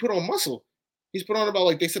he put on muscle. He's put on about,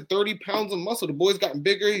 like they said, 30 pounds of muscle. The boy's gotten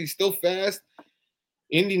bigger. He's still fast.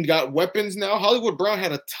 Indian got weapons now. Hollywood Brown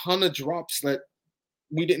had a ton of drops that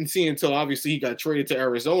we didn't see until obviously he got traded to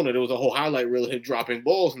Arizona. There was a whole highlight reel of him dropping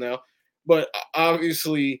balls now. But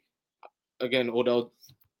obviously, again, Odell's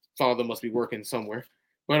father must be working somewhere.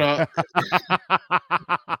 But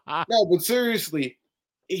no, but seriously,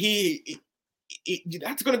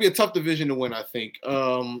 that's going to be a tough division to win, I think.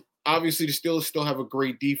 Obviously, the Steelers still have a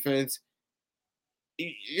great defense.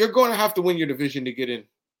 You're going to have to win your division to get in.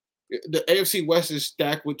 The AFC West is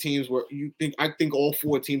stacked with teams where I think all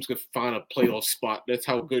 4 teams could find a playoff spot. That's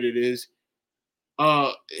how good it is.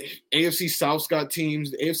 AFC South's got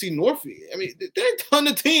teams. The AFC North, I mean, there are a ton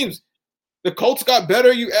of teams. The Colts got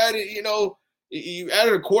better. You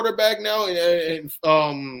added a quarterback now, and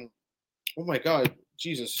oh my God,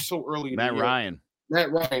 Jesus, so early. Matt Ryan.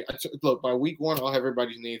 Look, by week 1, I'll have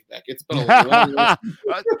everybody's names back. It's been a long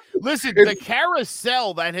Listen, the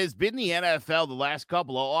carousel that has been the NFL the last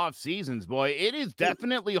couple of off seasons, boy, it is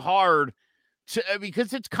definitely hard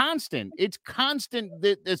because it's constant. It's constant,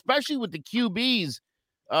 especially with the QBs.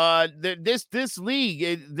 This league,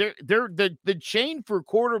 the chain for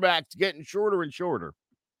quarterbacks getting shorter and shorter.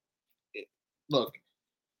 Look,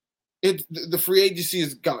 the free agency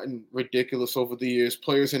has gotten ridiculous over the years.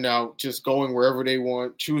 Players are now just going wherever they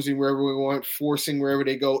want, choosing wherever they want, forcing wherever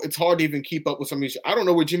they go. It's hard to even keep up with some of these. I don't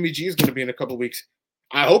know where Jimmy G is going to be in a couple of weeks.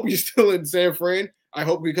 I hope he's still in San Fran. I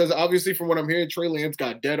hope, because obviously from what I'm hearing, Trey Lance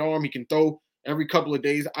got dead arm. He can throw every couple of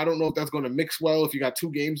days. I don't know if that's going to mix well if you got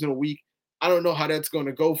 2 games in a week. I don't know how that's going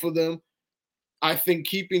to go for them. I think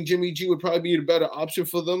keeping Jimmy G would probably be a better option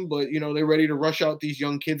for them, but, they're ready to rush out these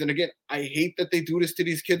young kids. And again, I hate that they do this to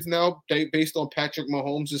these kids now based on Patrick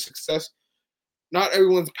Mahomes' success. Not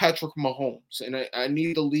everyone's Patrick Mahomes, and I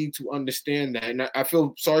need the league to understand that. And I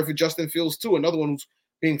feel sorry for Justin Fields, too, another one who's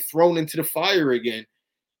being thrown into the fire again.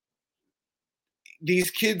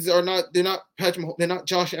 These kids they're not Patrick Mahomes, they're not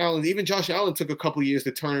Josh Allen. Even Josh Allen took a couple of years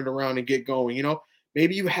to turn it around and get going,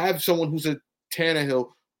 Maybe you have someone who's a Tannehill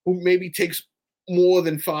who maybe takes more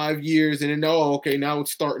than 5 years, and then okay, now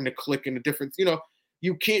it's starting to click in the difference.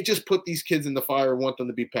 You can't just put these kids in the fire and want them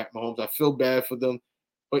to be Pat Mahomes. I feel bad for them,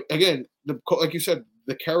 but again, like you said,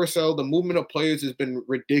 the carousel, the movement of players has been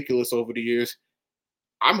ridiculous over the years.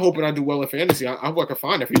 I'm hoping I do well in fantasy. I hope I can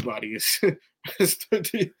find everybody.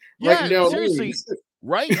 Right now, seriously,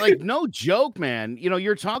 right? Like, no joke, man.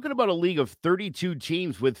 You're talking about a league of 32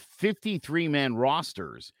 teams with 53-man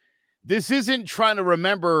rosters. This isn't trying to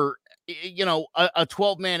remember, a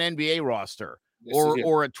 12-man NBA roster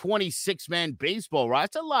or a 26-man baseball roster.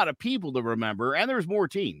 That's a lot of people to remember, and there's more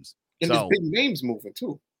teams. And there's big names moving,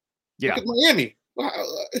 too. Yeah. Look at Miami.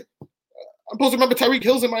 I'm supposed to remember Tyreek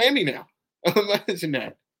Hill's in Miami now. Imagine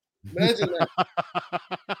that.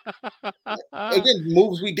 Again,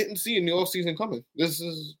 moves we didn't see in the offseason coming. This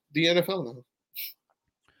is the NFL now.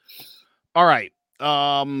 All right.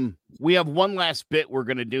 We have one last bit we're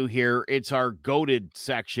going to do here. It's our goated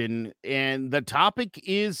section, and the topic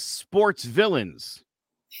is sports villains.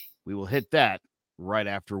 We will hit that right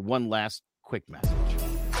after one last quick message.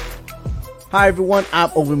 Hi everyone,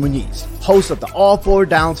 I'm Owen Muniz, host of the All Four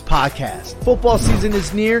Downs podcast. Football season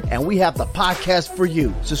is near and we have the podcast for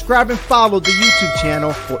you. Subscribe and follow the YouTube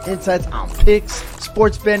channel for insights on picks,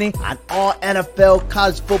 sports betting, on all NFL,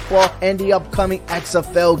 college football, and the upcoming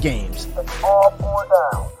XFL games. It's All Four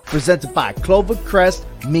Downs. Presented by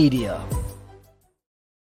Clovercrest Media.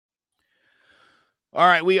 All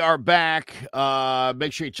right, we are back.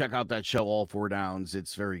 Make sure you check out that show, All Four Downs.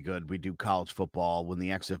 It's very good. We do college football. When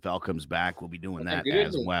the XFL comes back, we'll be doing that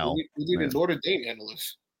as well. We need a Notre Dame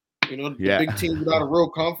analyst. The big team without a real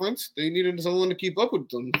conference, they needed someone to keep up with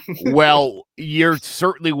them. Well, you're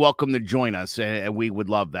certainly welcome to join us, and we would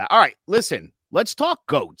love that. All right, listen, let's talk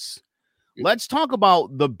goats. Let's talk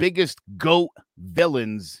about the biggest goat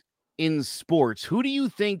villains in sports. Who do you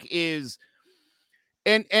think is...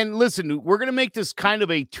 And listen, we're going to make this kind of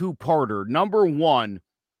a two-parter. Number one,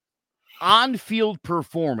 on-field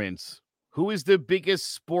performance. Who is the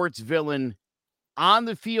biggest sports villain on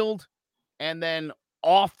the field and then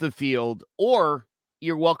off the field? Or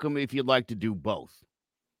you're welcome if you'd like to do both.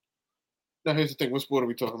 Now, here's the thing. What sport are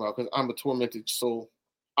we talking about? Because I'm a tormented soul.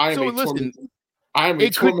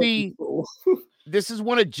 It could be... This is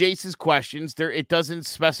one of Jace's questions. It doesn't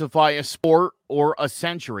specify a sport or a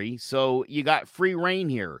century, so you got free reign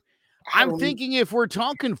here. I'm thinking if we're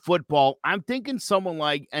talking football, I'm thinking someone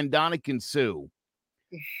like Ndamukong Suh,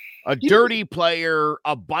 a dirty player,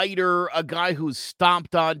 a biter, a guy who's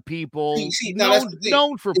stomped on people,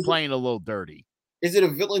 known for playing a little dirty. Is it a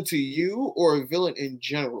villain to you or a villain in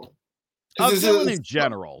general? A villain in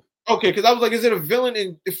general. Okay, because I was like, is it a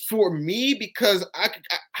villain for me? Because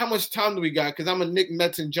how much time do we got? Because I'm a Knicks,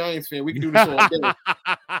 Mets, and Giants fan. We can do this all day.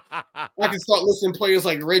 I can start listing players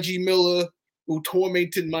like Reggie Miller, who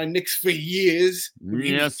tormented my Knicks for years.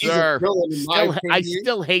 Yes, sir. I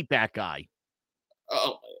still hate that guy.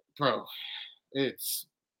 Oh, bro, it's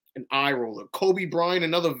an eye roller. Kobe Bryant,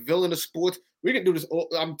 another villain of sports. We can do this.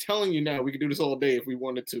 I'm telling you now, we can do this all day if we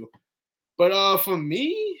wanted to. But for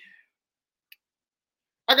me,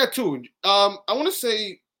 I got two. I want to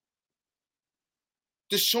say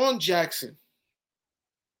Deshaun Jackson.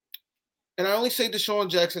 And I only say Deshaun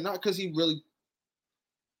Jackson not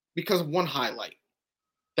because of one highlight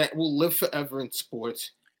that will live forever in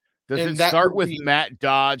sports. Does it start with Matt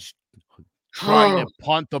Dodge trying to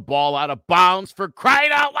punt the ball out of bounds for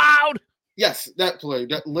crying out loud? Yes, that play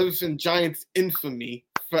that lives in Giants infamy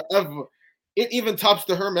forever. It even tops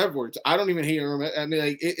the Herm Edwards. I don't even hate Herm. I mean,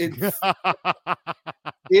 like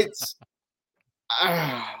it's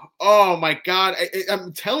oh my God!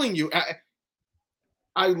 I'm telling you,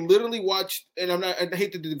 I literally watched, and I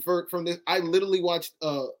hate to divert from this. I literally watched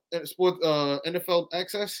NFL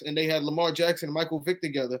Access, and they had Lamar Jackson and Michael Vick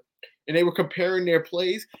together, and they were comparing their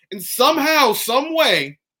plays, and somehow, some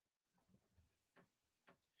way,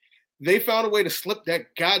 they found a way to slip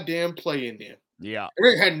that goddamn play in there. Yeah.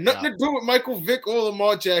 It had nothing to do with Michael Vick or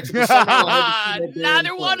Lamar Jackson.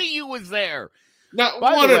 Neither one of you was there. Not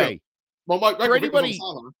By one the of way, them. Well, for anybody,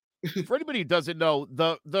 For anybody who doesn't know,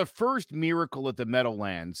 the first miracle at the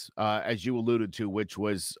Meadowlands, as you alluded to, which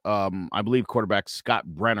was, I believe, quarterback Scott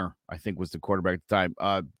Brenner, I think was the quarterback at the time,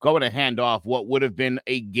 going to hand off what would have been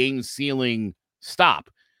a game-sealing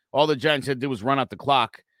stop. All the Giants had to do was run out the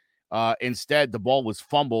clock. Instead, the ball was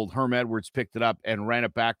fumbled. Herm Edwards picked it up and ran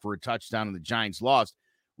it back for a touchdown, and the Giants lost.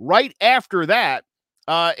 Right after that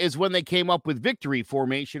is when they came up with victory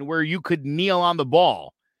formation, where you could kneel on the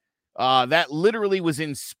ball. That literally was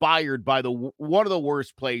inspired by one of the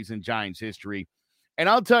worst plays in Giants history. And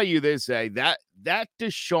I'll tell you this, that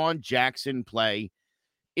Deshaun Jackson play,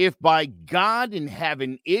 if by God in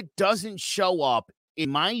heaven it doesn't show up in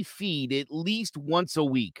my feed at least once a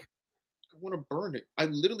week, I want to burn it. I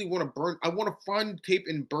literally want to burn. I want to find tape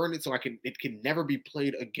and burn it so it can never be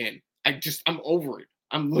played again. I'm over it.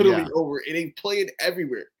 I'm literally over it. It ain't played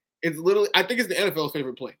everywhere. It's literally, I think it's the NFL's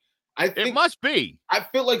favorite play. It must be. I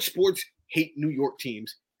feel like sports hate New York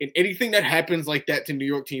teams, and anything that happens like that to New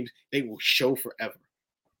York teams, they will show forever.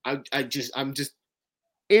 I'm just.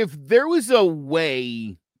 If there was a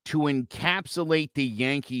way to encapsulate the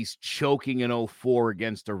Yankees choking in 2004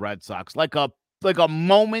 against the Red Sox, like a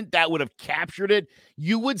moment that would have captured it,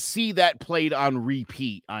 you would see that played on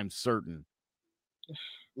repeat, I'm certain.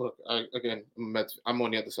 Look, I'm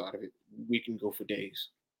on the other side of it. We can go for days.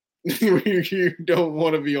 You don't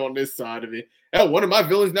want to be on this side of it. Hell, one of my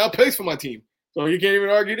villains now plays for my team, so you can't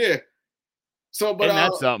even argue there. So, but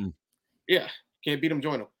that's something. Yeah, can't beat them,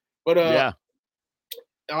 join them. But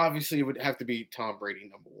obviously, it would have to be Tom Brady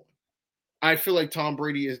number one. I feel like Tom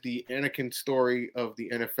Brady is the Anakin story of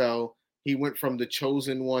the NFL. He went from the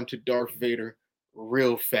chosen one to Darth Vader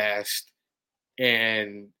real fast,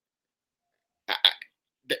 and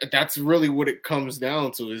that's really what it comes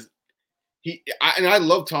down to. Is I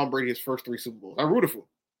love Tom Brady's first 3 Super Bowls. I rooted for him.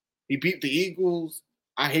 He beat the Eagles.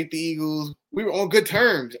 I hate the Eagles. We were on good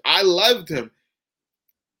terms. I loved him.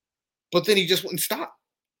 But then he just wouldn't stop.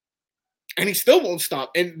 And he still won't stop.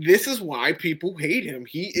 And this is why people hate him.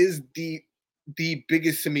 He is the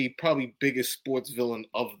biggest, to me, probably biggest sports villain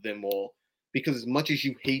of them all. Because as much as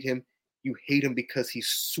you hate him because he's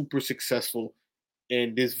super successful.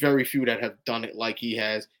 And there's very few that have done it like he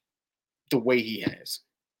has, the way he has.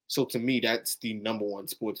 So to me, that's the number one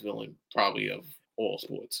sports villain probably of all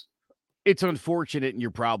sports. It's unfortunate, and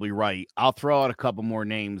you're probably right. I'll throw out a couple more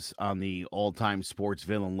names on the all-time sports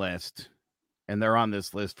villain list, and they're on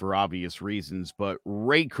this list for obvious reasons, but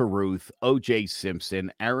Ray Caruth, O.J.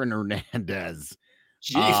 Simpson, Aaron Hernandez.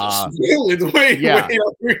 Jesus, really? Wait.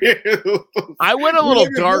 I went a little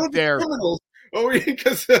dark there.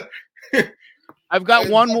 Because I've got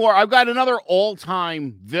one more. I've got another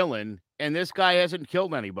all-time villain, and this guy hasn't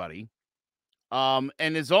killed anybody, and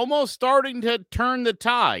is almost starting to turn the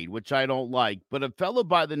tide, which I don't like. But a fellow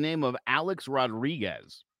by the name of Alex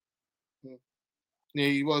Rodriguez. Yeah,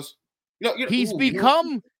 he was. He's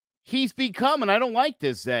become, and I don't like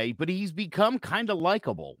this, but he's become kind of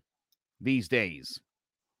likable these days.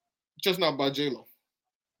 Just not by J-Lo.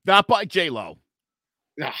 Not by J-Lo.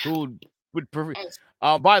 Who would prefer?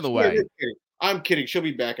 By the way, I'm kidding. She'll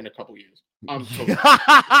be back in a couple years. I'm totally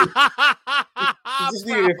just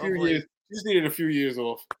needed a few years. Just needed a few years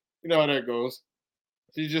off. You know how that goes.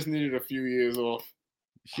 She just needed a few years off.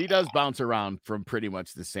 She does bounce around from pretty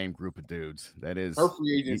much the same group of dudes. That is, her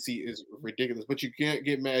free agency is ridiculous, but you can't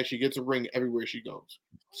get mad. She gets a ring everywhere she goes.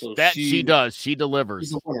 So that she does. She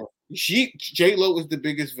delivers. J-Lo is the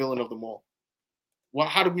biggest villain of them all. Well,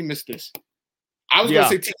 how did we miss this? I was gonna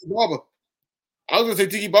say Tiki Barber.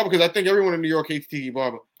 Because I think everyone in New York hates Tiki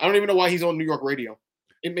Barber. I don't even know why he's on New York radio.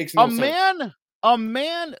 It makes no sense. A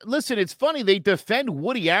man. Listen, it's funny. They defend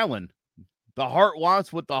Woody Allen. The heart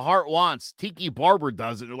wants what the heart wants. Tiki Barber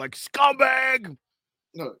does it. They're like, scumbag.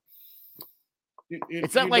 No.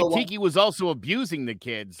 It's not like Tiki was also abusing the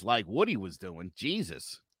kids like Woody was doing.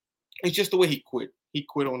 Jesus. It's just the way he quit. He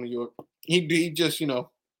quit on New York. He just, it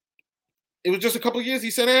was just a couple of years.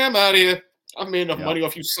 He said, hey, I'm out of here. I've made enough money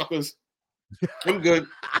off you suckers. I'm good.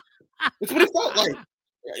 That's what it felt like.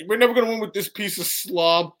 We're never going to win with this piece of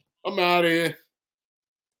slob. I'm out of here.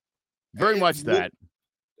 Very much that.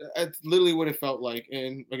 That's literally what it felt like.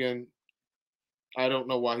 And again, I don't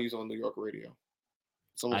know why he's on New York radio.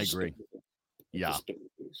 I agree. Yeah.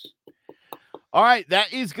 All right,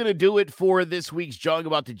 that is going to do it for this week's Jug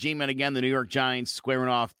About the G-Men. Again, the New York Giants squaring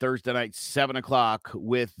off Thursday night, 7 o'clock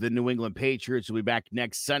with the New England Patriots. We'll be back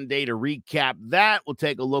next Sunday to recap that. We'll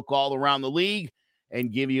take a look all around the league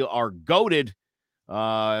and give you our goated,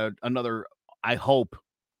 another, I hope,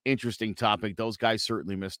 interesting topic. Those guys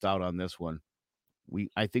certainly missed out on this one.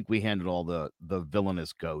 I think we handled all the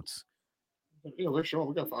villainous goats. Yeah, we're Sean.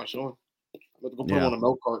 We got 5 Sean. Let's go put him on a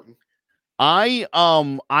milk carton. I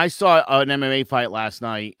saw an MMA fight last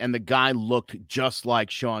night, and the guy looked just like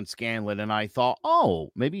Sean Scanlon, and I thought,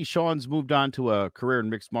 oh, maybe Sean's moved on to a career in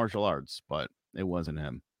mixed martial arts, but it wasn't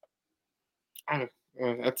him.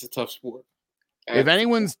 That's a tough sport. If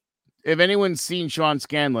anyone's seen Sean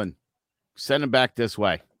Scanlon, send him back this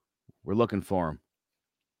way. We're looking for him.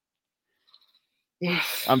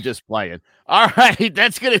 I'm just playing. All right,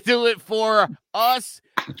 that's going to do it for us.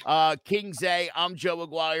 King's A, I'm Joe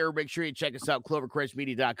McGuire. Make sure you check us out,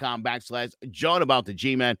 clovercrestmedia.com/John About the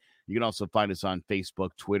G-Man. You can also find us on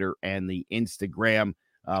Facebook, Twitter, and the Instagram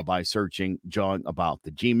by searching John About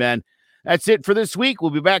the G-Man. That's it for this week.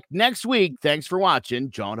 We'll be back next week. Thanks for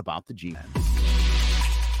watching John About the G-Man.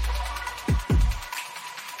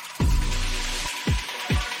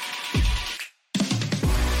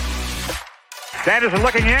 Sanderson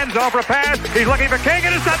looking in, zone for a pass. He's looking for King,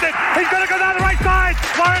 intercepted. He's going to go down the right side.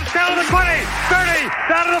 Lawrence down to the 20, 30,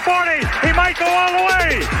 down to the 40. He might go all the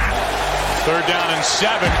way. 3rd down and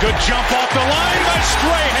 7. Good jump off the line by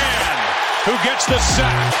Strahan, who gets the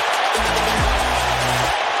sack.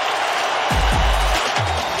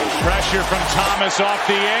 Pressure from Thomas off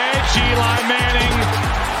the edge. Eli Manning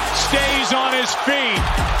stays on his feet.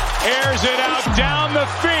 Airs it out down the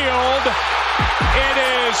field. It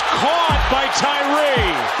is caught by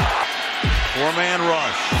Tyree. 4-man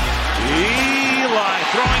rush. Eli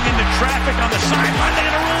throwing into traffic on the sideline. They're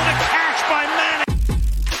going to ruin a catch by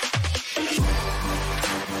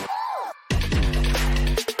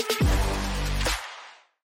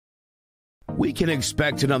Manning. We can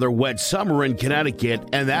expect another wet summer in Connecticut,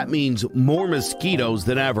 and that means more mosquitoes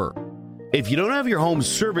than ever. If you don't have your home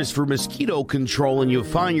serviced for mosquito control and you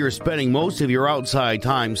find you're spending most of your outside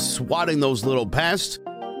time swatting those little pests,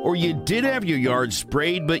 or you did have your yard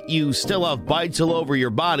sprayed but you still have bites all over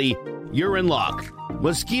your body, you're in luck.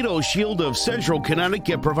 Mosquito Shield of Central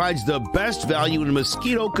Connecticut provides the best value in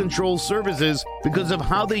mosquito control services because of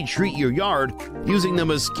how they treat your yard using the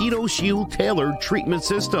Mosquito Shield tailored treatment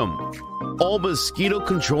system. All mosquito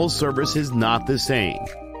control service is not the same.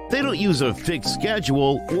 They don't use a fixed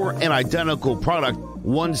schedule or an identical product,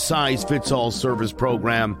 one-size-fits-all service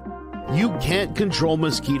program. You can't control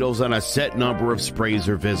mosquitoes on a set number of sprays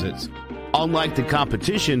or visits. Unlike the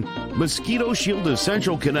competition, Mosquito Shield of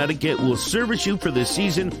Central Connecticut will service you for the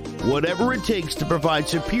season, whatever it takes to provide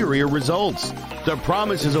superior results. The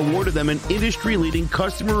promise has awarded them an industry-leading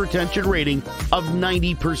customer retention rating of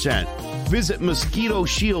 90%. Visit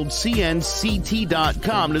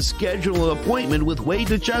MosquitoShieldCNCT.com to schedule an appointment with Wade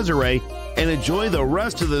DeCesare and enjoy the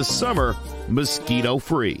rest of the summer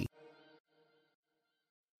mosquito-free.